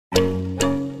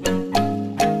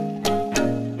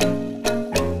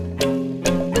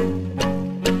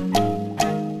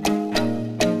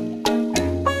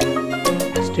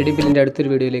Study ബില്ലിൻ്റെ അടുത്തൊരു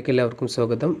വീഡിയോയിലേക്ക് എല്ലാവർക്കും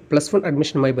സ്വാഗതം. +1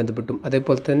 അഡ്മിഷനുമായി ബന്ധപ്പെട്ടും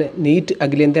അതേപോലെ തന്നെ നീറ്റ്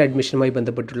അഖിലേന്ത്യാ അഡ്മിഷനുമായി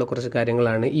ബന്ധപ്പെട്ടുള്ള കുറച്ച്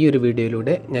കാര്യങ്ങളാണ് ഈ ഒരു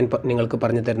വീഡിയോയിലൂടെ ഞാൻ നിങ്ങൾക്ക്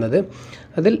പറഞ്ഞു തരുന്നത്.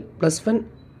 അതിൽ +1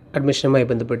 അഡ്മിഷനുമായി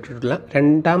ബന്ധപ്പെട്ടിട്ടുള്ള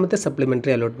രണ്ടാമത്തെ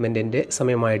സപ്ലിമെൻ്ററി അലോട്ട്മെൻറ്റിൻ്റെ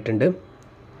സമയമായിട്ടുണ്ട്.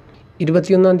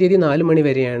 21-ാം തീയതി 4 മണി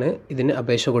വരെയാണ് ഇതിന്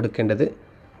അപേക്ഷ കൊടുക്കേണ്ടത്.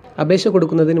 അപേക്ഷ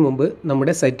കൊടുക്കുന്നതിന് മുമ്പ്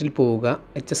നമ്മുടെ സൈറ്റിൽ പോവുക.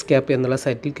 HSCAP എന്നുള്ള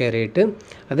സൈറ്റിൽ കയറിയിട്ട്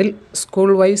അതിൽ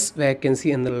സ്കൂൾ വൈസ് വേക്കൻസി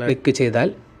എന്നുള്ള ക്ലിക്ക് ചെയ്താൽ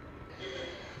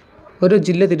ഒരു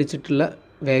ജില്ല തിരിച്ചിട്ടുള്ള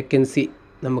വേക്കൻസി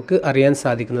നമുക്ക് അറിയാൻ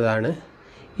സാധിക്കുന്നതാണ്.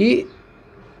 ഈ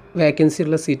വേക്കൻസി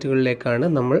ഉള്ള സീറ്റുകളിലേക്കാണ്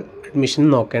നമ്മൾ അഡ്മിഷൻ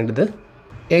നോക്കേണ്ടത്.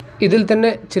 ഇതിൽ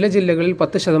തന്നെ ചില ജില്ലകളിൽ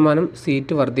 10%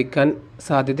 സീറ്റ് വർദ്ധിക്കാൻ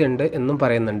സാധ്യതയുണ്ട് എന്നും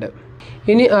പറയുന്നുണ്ട്.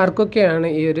 ഇനി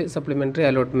ആർക്കൊക്കെയാണ് ഈ ഒരു സപ്ലിമെൻ്ററി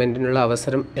അലോട്ട്മെൻറ്റിനുള്ള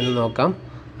അവസരം എന്ന് നോക്കാം.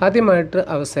 ആദ്യമായിട്ട്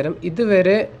അവസരം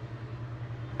ഇതുവരെ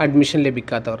അഡ്മിഷൻ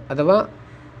ലഭിക്കാത്തവർ, അഥവാ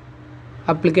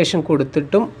ആപ്ലിക്കേഷൻ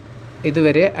കൊടുത്തിട്ടും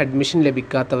ഇതുവരെ അഡ്മിഷൻ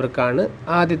ലഭിക്കാത്തവർക്കാണ്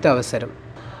ആദ്യത്തെ അവസരം.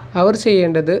 അവർ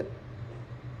ചെയ്യേണ്ടത്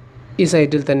ഈ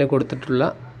സൈറ്റിൽ തന്നെ കൊടുത്തിട്ടുള്ള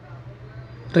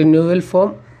റിന്യൂവൽ ഫോം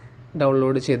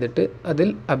ഡൗൺലോഡ് ചെയ്തിട്ട് അതിൽ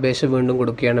അപേക്ഷ വീണ്ടും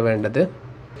കൊടുക്കുകയാണ് വേണ്ടത്.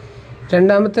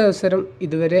 രണ്ടാമത്തെ അവസരം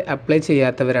ഇതുവരെ അപ്ലൈ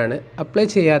ചെയ്യാത്തവരാണ്. അപ്ലൈ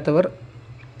ചെയ്യാത്തവർ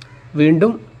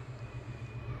വീണ്ടും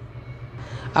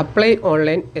അപ്ലൈ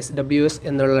ഓൺലൈൻ SWS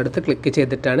എന്നുള്ളിടത്ത് ക്ലിക്ക്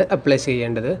ചെയ്തിട്ടാണ് അപ്ലൈ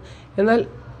ചെയ്യേണ്ടത്. എന്നാൽ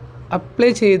അപ്ലൈ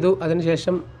ചെയ്തു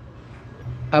അതിനുശേഷം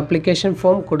ആപ്ലിക്കേഷൻ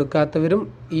ഫോം കൊടുക്കാത്തവരും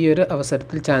ഈ ഒരു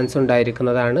അവസരത്തിൽ ചാൻസ്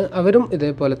ഉണ്ടായിരിക്കുന്നതാണ്. അവരും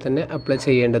ഇതേപോലെ തന്നെ അപ്ലൈ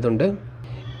ചെയ്യേണ്ടതുണ്ട്.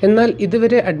 എന്നാൽ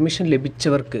ഇതുവരെ അഡ്മിഷൻ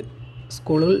ലഭിച്ചവർക്ക്,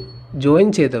 സ്കൂളിൽ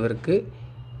ജോയിൻ ചെയ്തവർക്ക്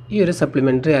ഈ ഒരു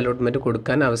സപ്ലിമെൻ്ററി അലോട്ട്മെൻറ്റ്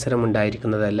കൊടുക്കാൻ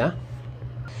അവസരമുണ്ടായിരിക്കുന്നതല്ല.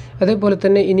 അതേപോലെ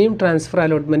തന്നെ ഇനിയും ട്രാൻസ്ഫർ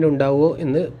അലോട്ട്മെൻറ്റ് ഉണ്ടാവുമോ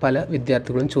എന്ന് പല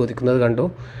വിദ്യാർത്ഥികളും ചോദിക്കുന്നത് കണ്ടു.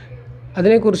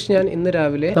 അതിനെക്കുറിച്ച് ഞാൻ ഇന്ന്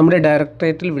രാവിലെ നമ്മുടെ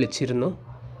ഡയറക്ടറേറ്റിൽ വിളിച്ചിരുന്നു.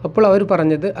 അപ്പോൾ അവർ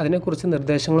പറഞ്ഞത് അതിനെക്കുറിച്ച്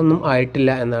നിർദ്ദേശങ്ങളൊന്നും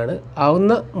ആയിട്ടില്ല എന്നാണ്.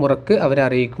 ആവുന്ന മുറക്ക് അവരെ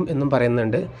അറിയിക്കും എന്നും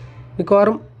പറയുന്നുണ്ട്.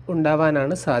 മിക്കവാറും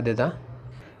ഉണ്ടാവാനാണ് സാധ്യത.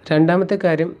 രണ്ടാമത്തെ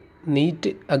കാര്യം,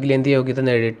 നീറ്റ് അഖിലേന്ത്യാ യോഗ്യത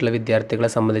നേടിയിട്ടുള്ള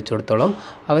വിദ്യാർത്ഥികളെ സംബന്ധിച്ചിടത്തോളം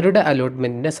അവരുടെ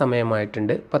അലോട്ട്മെൻറ്റിൻ്റെ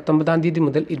സമയമായിട്ടുണ്ട്. 19-ാം തീയതി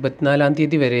മുതൽ 24-ാം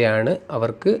തീയതി വരെയാണ്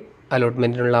അവർക്ക്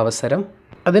അലോട്ട്മെൻറ്റിനുള്ള അവസരം.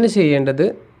 അതിന് ചെയ്യേണ്ടത്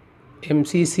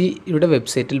MCCയുടെ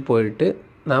വെബ്സൈറ്റിൽ പോയിട്ട്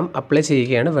നാം അപ്ലൈ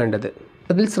ചെയ്യുകയാണ് വേണ്ടത്.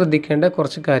 അതിൽ ശ്രദ്ധിക്കേണ്ട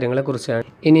കുറച്ച് കാര്യങ്ങളെക്കുറിച്ചാണ്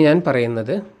ഇനി ഞാൻ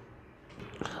പറയുന്നത്.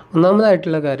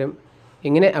 ഒന്നാമതായിട്ടുള്ള കാര്യം,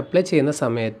 ഇങ്ങനെ അപ്ലൈ ചെയ്യുന്ന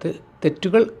സമയത്ത്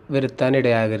തെറ്റുകൾ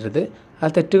വരുത്താനിടയാകരുത്. ആ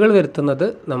തെറ്റുകൾ വരുത്തുന്നത്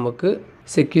നമുക്ക്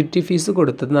സെക്യൂരിറ്റി ഫീസ്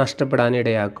കൊടുത്തത്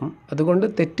നഷ്ടപ്പെടാനിടയാക്കും. അതുകൊണ്ട്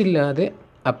തെറ്റില്ലാതെ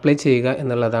അപ്ലൈ ചെയ്യുക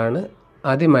എന്നുള്ളതാണ്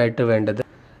ആദ്യമായിട്ട് വേണ്ടത്.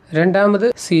 രണ്ടാമത്,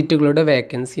 സീറ്റുകളുടെ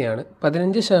വേക്കൻസിയാണ്.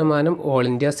 15% ഓൾ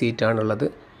ഇന്ത്യ സീറ്റാണുള്ളത്.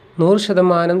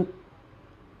 100%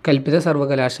 കൽപ്പിത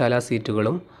സർവകലാശാല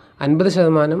സീറ്റുകളും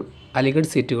 50% അലിഗഡ്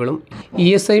സീറ്റുകളും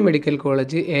ESI മെഡിക്കൽ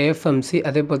കോളേജ്, AFMC,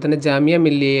 അതേപോലെ തന്നെ ജാമിയ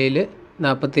മില്ലിയയിൽ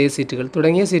 47 സീറ്റുകൾ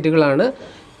തുടങ്ങിയ സീറ്റുകളാണ്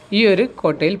ഈ ഒരു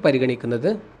കോട്ടയിൽ പരിഗണിക്കുന്നത്.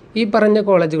 ഈ പറഞ്ഞ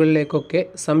കോളേജുകളിലേക്കൊക്കെ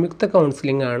സംയുക്ത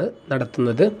കൗൺസിലിംഗ് ആണ്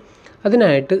നടത്തുന്നത്.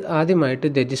 അതിനായിട്ട് ആദ്യമായിട്ട്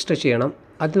രജിസ്റ്റർ ചെയ്യണം.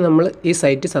 അത് നമ്മൾ ഈ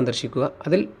സൈറ്റ് സന്ദർശിക്കുക.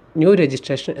 അതിൽ ന്യൂ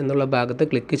രജിസ്ട്രേഷൻ എന്നുള്ള ഭാഗത്ത്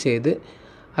ക്ലിക്ക് ചെയ്ത്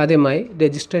ആദ്യമായി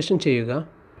രജിസ്ട്രേഷൻ ചെയ്യുക.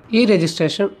 ഈ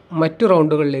രജിസ്ട്രേഷൻ മറ്റു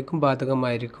റൗണ്ടുകളിലേക്കും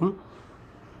ബാധകമായിരിക്കും.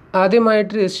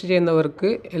 ആദ്യമായിട്ട് രജിസ്റ്റർ ചെയ്യുന്നവർക്ക്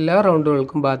എല്ലാ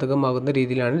റൗണ്ടുകൾക്കും ബാധകമാകുന്ന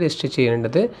രീതിയിലാണ് രജിസ്റ്റർ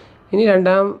ചെയ്യേണ്ടത്. ഇനി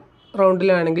രണ്ടാം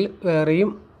റൗണ്ടിലാണെങ്കിൽ വേറെയും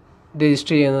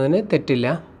രജിസ്റ്റർ ചെയ്യുന്നതിന് തെറ്റില്ല.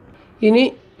 ഇനി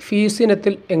ഫീസ്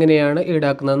ഇനത്തിൽ എങ്ങനെയാണ്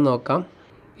ഈടാക്കുന്നതെന്ന് നോക്കാം.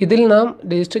 ഇതിൽ നാം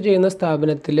രജിസ്റ്റർ ചെയ്യുന്ന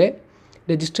സ്ഥാപനത്തിലെ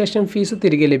രജിസ്ട്രേഷൻ ഫീസ്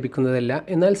തിരികെ ലഭിക്കുന്നതല്ല,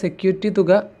 എന്നാൽ സെക്യൂരിറ്റി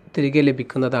തുക തിരികെ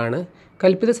ലഭിക്കുന്നതാണ്.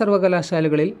 കൽപ്പിത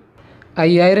സർവകലാശാലകളിൽ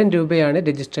 5000 രൂപയാണ്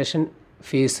രജിസ്ട്രേഷൻ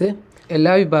ഫീസ്.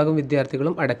 എല്ലാ വിഭാഗം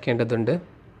വിദ്യാർത്ഥികളും അടയ്ക്കേണ്ടതുണ്ട്.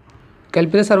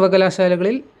 കൽപ്പിത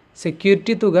സർവകലാശാലകളിൽ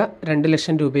സെക്യൂരിറ്റി തുക 2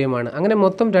 ലക്ഷം രൂപയുമാണ്. അങ്ങനെ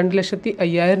മൊത്തം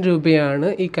 2,50,000 രൂപയാണ്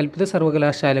ഈ കൽപ്പിത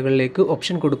സർവകലാശാലകളിലേക്ക്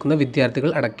ഓപ്ഷൻ കൊടുക്കുന്ന വിദ്യാർത്ഥികൾ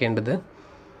അടയ്ക്കേണ്ടത്.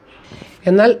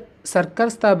 എന്നാൽ സർക്കാർ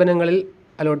സ്ഥാപനങ്ങളിൽ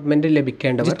അലോട്ട്മെൻറ്റ്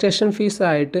ലഭിക്കേണ്ടവർ രജിസ്ട്രേഷൻ ഫീസ്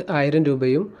ആയിട്ട് 1000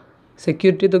 രൂപയും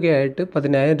സെക്യൂരിറ്റി തുകയായിട്ട്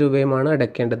 10,000 രൂപയുമാണ്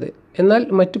അടയ്ക്കേണ്ടത്. എന്നാൽ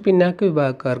മറ്റു പിന്നാക്ക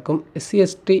വിഭാഗക്കാർക്കും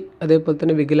SC/ST അതേപോലെ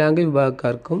തന്നെ വികലാംഗ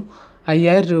വിഭാഗക്കാർക്കും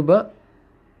 5000 രൂപ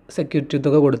സെക്യൂരിറ്റി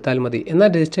തുക കൊടുത്താൽ മതി. എന്നാൽ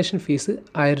രജിസ്ട്രേഷൻ ഫീസ്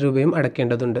 1000 രൂപയും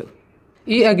അടയ്ക്കേണ്ടതുണ്ട്.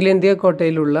 ഈ അഖിലേന്ത്യാ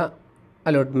കോട്ടയിലുള്ള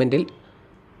അലോട്ട്മെൻറ്റിൽ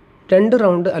 2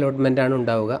 റൗണ്ട് അലോട്ട്മെൻറ്റാണ്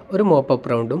ഉണ്ടാവുക. ഒരു മോപ്പപ്പ്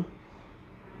റൗണ്ടും.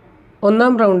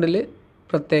 1-ാം റൗണ്ടിൽ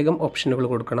പ്രത്യേകം ഓപ്ഷനുകൾ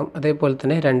കൊടുക്കണം. അതേപോലെ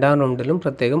തന്നെ 2-ാം റൗണ്ടിലും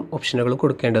പ്രത്യേകം ഓപ്ഷനുകൾ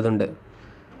കൊടുക്കേണ്ടതുണ്ട്.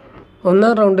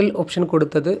 1-ാം റൗണ്ടിൽ ഓപ്ഷൻ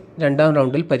കൊടുത്തത് 2-ാം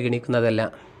റൗണ്ടിൽ പരിഗണിക്കുന്നതല്ല.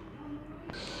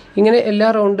 ഇങ്ങനെ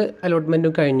എല്ലാ റൗണ്ട്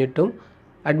അലോട്ട്മെൻറ്റും കഴിഞ്ഞിട്ടും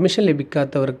അഡ്മിഷൻ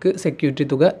ലഭിക്കാത്തവർക്ക് സെക്യൂരിറ്റി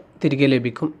തുക തിരികെ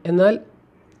ലഭിക്കും. എന്നാൽ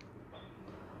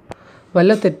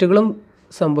വല്ല തെറ്റുകളും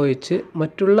സംഭവിച്ച്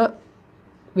മറ്റുള്ള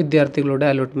വിദ്യാർത്ഥികളുടെ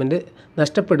അലോട്ട്മെൻറ്റ്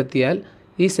നഷ്ടപ്പെടുത്തിയാൽ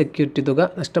ഈ സെക്യൂരിറ്റി തുക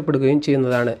നഷ്ടപ്പെടുകയും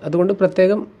ചെയ്യുന്നതാണ്. അതുകൊണ്ട്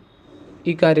പ്രത്യേകം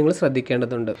ഈ കാര്യങ്ങൾ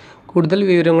ശ്രദ്ധിക്കേണ്ടതുണ്ട്. കൂടുതൽ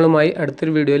വിവരങ്ങളുമായി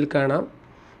അടുത്തൊരു വീഡിയോയിൽ കാണാം.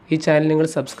 ഈ ചാനൽ നിങ്ങൾ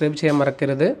സബ്സ്ക്രൈബ് ചെയ്യാൻ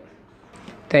മറക്കരുത്.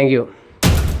 Thank you.